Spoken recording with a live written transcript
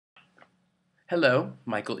Hello,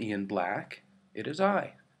 Michael Ian Black. It is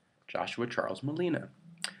I, Joshua Charles Malina,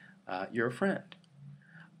 your friend.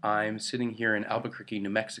 I'm sitting here in Albuquerque, New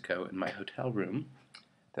Mexico, in my hotel room.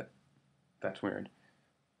 That's weird.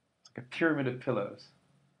 It's like a pyramid of pillows.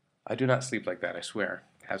 I do not sleep like that, I swear.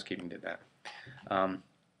 Housekeeping did that. Um,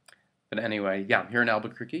 but anyway, yeah, I'm here in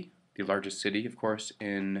Albuquerque, the largest city, of course,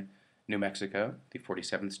 in New Mexico, the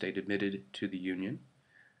 47th state admitted to the Union.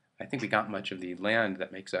 I think we got much of the land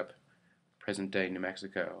that makes up present-day New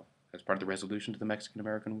Mexico as part of the resolution to the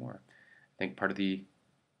Mexican-American War. I think part of the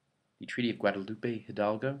Treaty of Guadalupe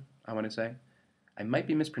Hidalgo, I want to say. I might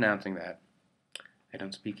be mispronouncing that. I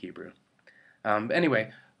don't speak Hebrew. But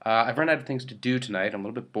anyway, I've run out of things to do tonight. I'm a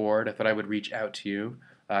little bit bored. I thought I would reach out to you.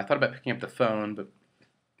 I thought about picking up the phone, but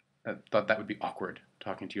I thought that would be awkward,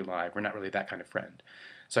 talking to you live. We're not really that kind of friend.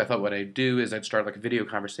 So I thought what I'd do is I'd start like a video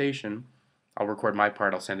conversation. I'll record my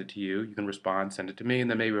part, I'll send it to you. You can respond, send it to me,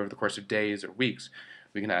 and then maybe over the course of days or weeks,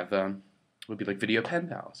 we can have, we'll be like video pen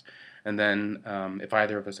pals. And then if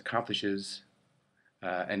either of us accomplishes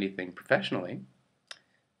anything professionally,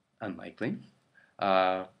 unlikely,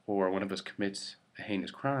 or one of us commits a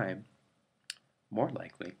heinous crime, more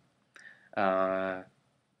likely, that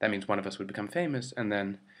means one of us would become famous, and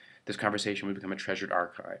then this conversation would become a treasured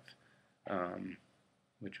archive,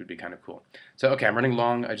 which would be kind of cool. So, okay, I'm running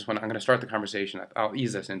long. I'm going to start the conversation. I'll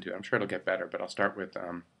ease us into it. I'm sure it'll get better, but I'll start with,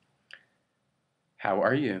 how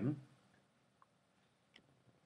are you?